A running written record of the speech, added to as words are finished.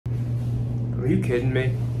you kidding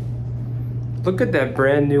me? Look at that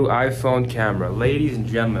brand new iPhone camera. Ladies and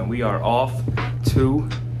gentlemen, we are off to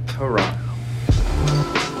Toronto.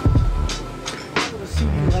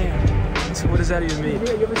 So what does that even mean?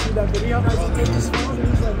 You ever see that video?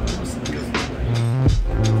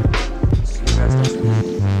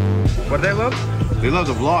 What do they love? They love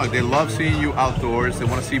the vlog. They love seeing you outdoors. They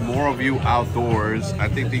want to see more of you outdoors. I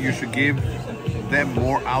think that you should give them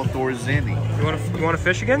more outdoors zenny. You want to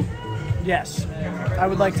fish again? Yes, I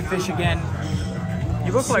would like to fish again.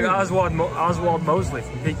 You look like Oswald Mosley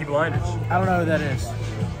from Peaky Blinders. I don't know who that is.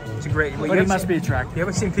 It's a great. But he must be attractive. You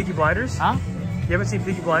haven't seen Peaky Blinders? Huh? You haven't seen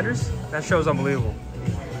Peaky Blinders? That show's unbelievable.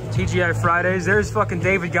 TGI Fridays. There's fucking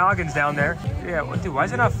David Goggins down there. Yeah, well, dude, why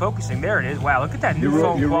is it not focusing? There it is. Wow, look at that new phone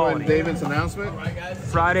quality. You ruined David's announcement?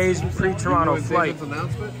 Fridays pre-Toronto flight. David's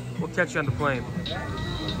announcement? We'll catch you on the plane.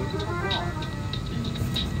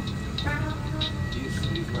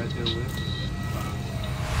 He's right there with.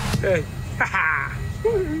 Hey.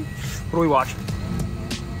 What are we watching?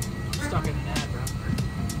 Stuck in an ad, bro.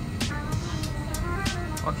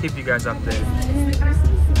 I'll keep you guys updated.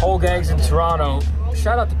 Whole gang's in Toronto.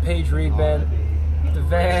 Shout out to Paige Reed, man. The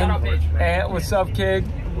van. Shout out Paige. Aunt, what's up, kid?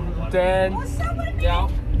 Dan. What's up with me? Yeah.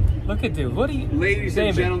 Look at dude. What are you? Ladies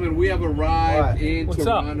and gentlemen, we have arrived in What's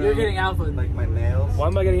Toronto. up? You're getting alpha. Like my nails. Why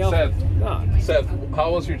am I getting alpha? Seth,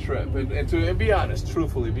 how was your trip? And be honest,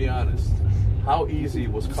 truthfully, be honest. How easy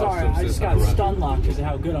was customs? Sorry, I just got stun locked because of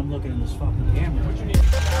how good I'm looking in this fucking camera. What you need?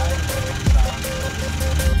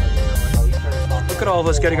 Look at all of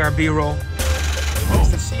us getting our B-roll.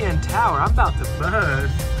 It's the CN Tower. I'm about to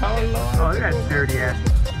buzz. Oh, look at that dirty ass.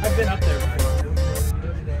 I've been up there before.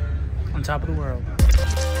 On top of the world.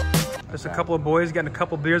 Just a couple of boys getting a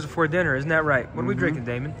couple beers before dinner. Isn't that right? What are we drinking,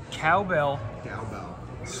 Damon? Cowbell.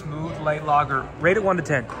 Smooth light lager. Rate it 1 to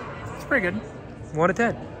 10. It's pretty good. 1 to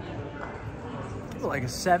 10. Like a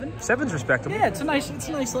 7. 7's respectable. Yeah, it's a nice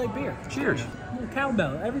light beer. Cheers.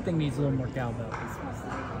 Cowbell. Everything needs a little more cowbell.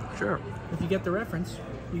 Sure. If you get the reference,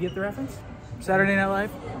 you get the reference. Saturday Night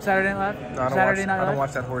Live. Saturday Night Live. No, I don't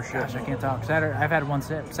watch that horse shit. Gosh, I can't talk. Saturday. I've had one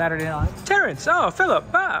sip. Saturday Night Live. Terrence. Oh, Philip.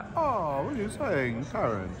 Ah. Oh, what are you saying,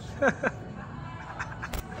 Terrence? I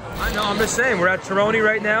know. I'm just saying. We're at Toronto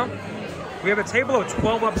right now. We have a table of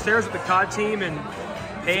 12 upstairs with the COD team and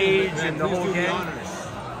Paige and the whole gang.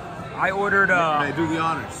 I ordered. May do the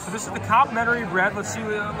honors. So this is the complimentary bread. Let's see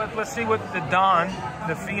what the Don,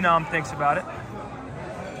 the Phenom, thinks about it.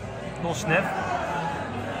 A little sniff.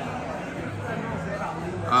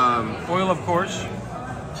 Oil, of course.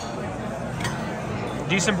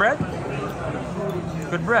 Decent bread.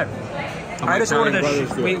 Good bread. I just ordered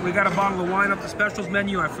this. We got a bottle of wine up the specials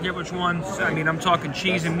menu. I forget which one. I mean, I'm talking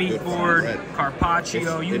cheese and meat board,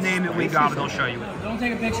 carpaccio, you name it, we got it. I'll show you it. Don't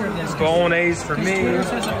take a picture of this. Bolognese for me. Twitter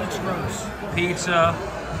says it looks gross. Pizza.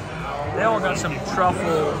 They all got some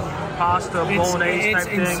truffle, pasta, bolognese type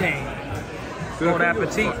thing. It's insane. Bon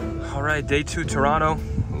appetit. All right, day 2, Toronto.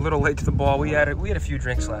 A little late to the ball. We had a few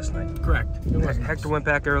drinks last night. Correct. Hector went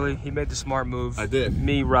back early. He made the smart move. I did.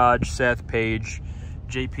 Me, Raj, Seth, Paige,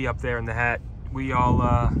 JP up there in the hat. We all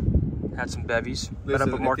had some bevies. Met up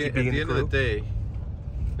with Marky B and the crew.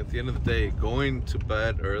 At the end of the day, going to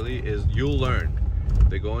bed early is, you'll learn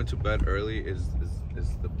that going to bed early is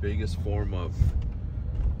the biggest form of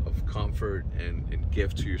comfort and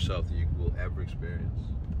gift to yourself that you will ever experience.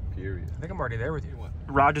 Period. I think I'm already there with you.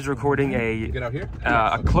 Raj is recording Get out here?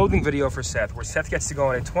 a clothing video for Seth, where Seth gets to go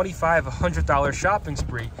on a $2,500 shopping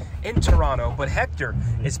spree in Toronto, but Hector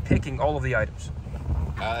is picking all of the items.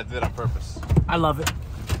 I did it on purpose. I love it.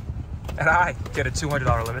 And I get a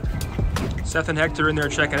 $200 limit. Seth and Hector in there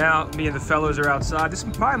checking out. Me and the fellows are outside. This is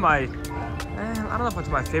probably I don't know if it's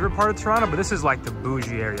my favorite part of Toronto, but this is like the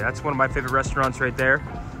bougie area. That's one of my favorite restaurants right there.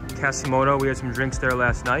 Casimoto, we had some drinks there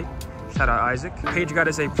last night. Shout out Isaac. Paige got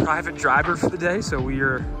us a private driver for the day, so we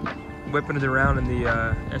are whipping it around in the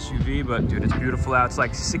SUV, but dude, it's beautiful out. It's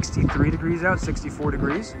like 63 degrees out, 64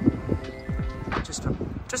 degrees. Just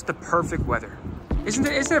the perfect weather. Isn't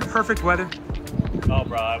it perfect weather? Oh,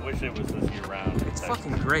 bro, I wish it was this year round. It's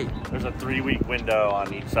fucking great. There's a 3-week window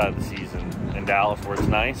on each side of the season in Dallas where it's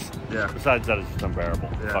nice. Yeah. Besides that, it's just unbearable.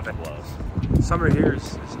 It Yeah. fucking blows. Summer here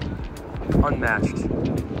is unmatched.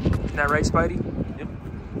 Isn't that right, Spidey? Yep.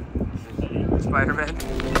 Spider-Man.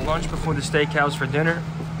 Lunch before the steakhouse for dinner.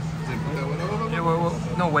 Yeah, well,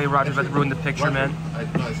 no way Roger's about to ruin the picture, man.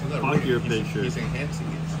 Fuck your picture. He's enhancing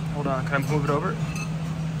it. Hold on, can I move it over?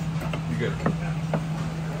 You good?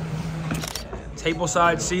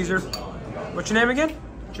 Tableside Caesar. What's your name again?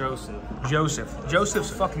 Joseph. Joseph. Joseph's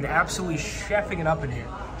fucking absolutely chefing it up in here.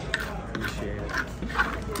 Appreciate it.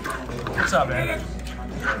 What's up, man?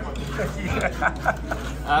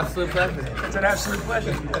 Absolute pleasure. It's an absolute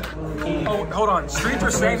pleasure. Oh, hold on. Streets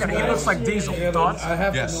are saying that he looks like Diesel. Thoughts?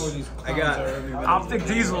 Yes. I got OpTic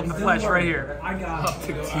Diesel in the flesh right here.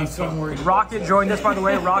 OpTic Diesel. Rocket joined us, by the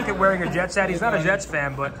way. Rocket wearing a Jets hat. He's not a Jets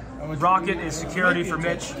fan, but Rocket is security for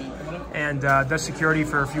Mitch and does security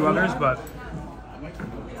for a few others, but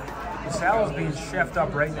the salad's being chefed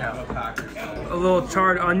up right now. A little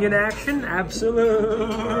charred onion action,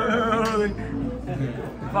 absolutely.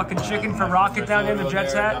 Fucking chicken for Rocket down there in the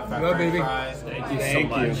Jets hat. Hello, baby. Thank you so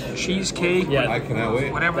much. Cheesecake. Yeah, I cannot wait.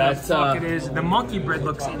 Whatever the fuck it is. The monkey bread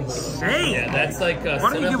looks insane. Yeah, that's like a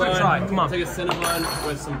Why don't you give it a try? Come on. It's like a Cinnabon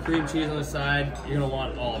with some cream cheese on the side. You're gonna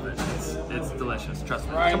want all of it. It's delicious. Trust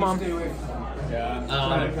me. Come on.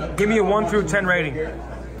 Yeah. Give me a 1 through 10 rating.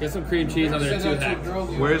 Get some cream cheese on there too, Hecz.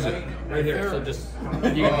 Where is it? Right here. So just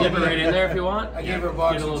you can dip it right in there if you want. I gave her a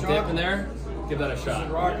box. Get a little dip in there. Give that a shot.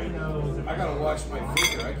 I gotta watch my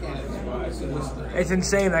figure. I can't. It's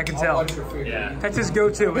insane, I can tell. Yeah. That's his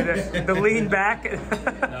go-to. The lean back.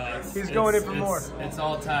 No, He's going in for more. It's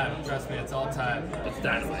all time. Trust me, it's all time. It's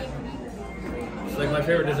dynamite. It's like my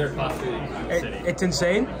favorite dessert pasta in the city. It's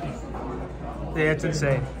insane. Yeah, it's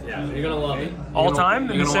insane. Yeah, you're gonna love it. All time in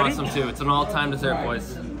the You're gonna want city? some too. It's an all-time dessert,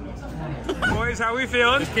 boys. Boys, how we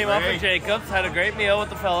feeling? Just came off at Jacob's, had a great meal with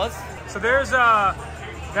the fellas. So there's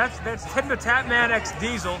that's Tim the Tap Man X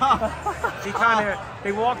Diesel.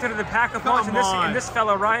 They walked into the pack of punch, and this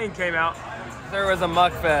fella Ryan came out. Dessert was a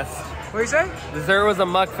muck fest. What do you say? Dessert was a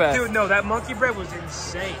muck fest. Dude, no, that monkey bread was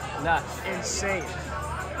insane. Nuts. Insane.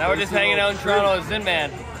 Now we're just hanging out in Toronto as Zin Man.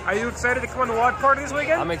 Are you excited to come on the watch party this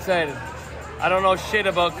weekend? I'm excited. I don't know shit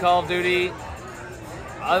about Call of Duty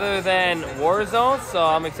other than Warzone, so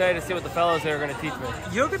I'm excited to see what the fellows here are going to teach me.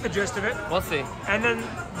 You'll get the gist of it. We'll see. And then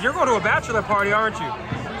you're going to a bachelor party, aren't you?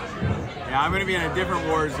 Yeah, I'm gonna be in a different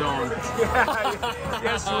war zone.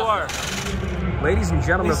 Yes, you are. Ladies and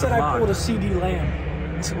gentlemen They of the said I pulled a vlog. CD lamb.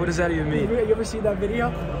 What does that even mean? You ever see that video?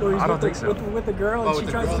 Where he's I don't with think so. With the girl, and she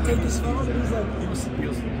tries to take his phone, and he's like, He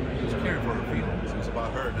was caring for her feelings. It was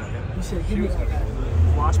about her, not him. he said, give me.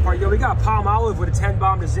 Watch party. Yo, we got Palm Olive with a 10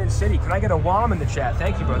 bomb to Zin City. Can I get a WOM in the chat?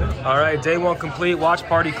 Thank you, brother. All right, day one complete. Watch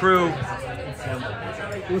party crew.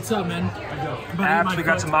 What's up, man? Apps, we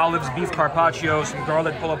got some olives, beef carpaccio, some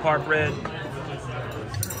garlic pull-apart bread.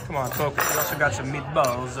 Come on, focus. We also got some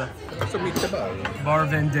meatballs. Bar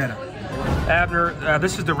Vendetta. Abner,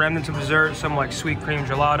 this is the remnants of dessert. Some like sweet cream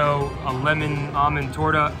gelato, a lemon almond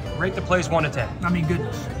torta. Rate the place 1 to 10. I mean,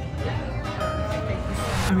 goodness.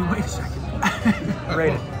 I mean, wait a second.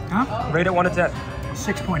 Rate it. Huh? Rate it 1 to 10.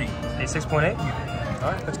 6.8. A 6.8?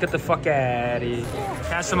 All right, let's get the fuck out of here.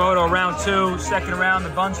 Kasimoto, round 2, second round. The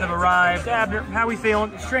buns have arrived. Abner, how we feeling?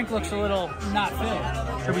 This drink looks a little not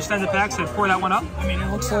filled. Should we send it back to pour that one up? I mean, it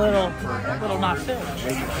looks a little not filled.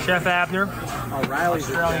 Chef Abner,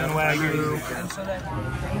 Australian Wagyu.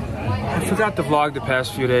 I forgot to vlog the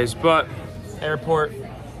past few days, but airport,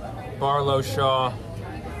 Barlow, Shaw,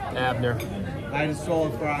 Abner. I just stole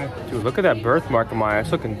a fry. Dude, look at that birthmark on my eye.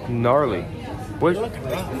 It's looking gnarly. What?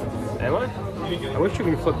 Am I? I wish you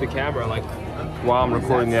could flip the camera like while I'm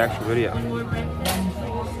recording the actual video.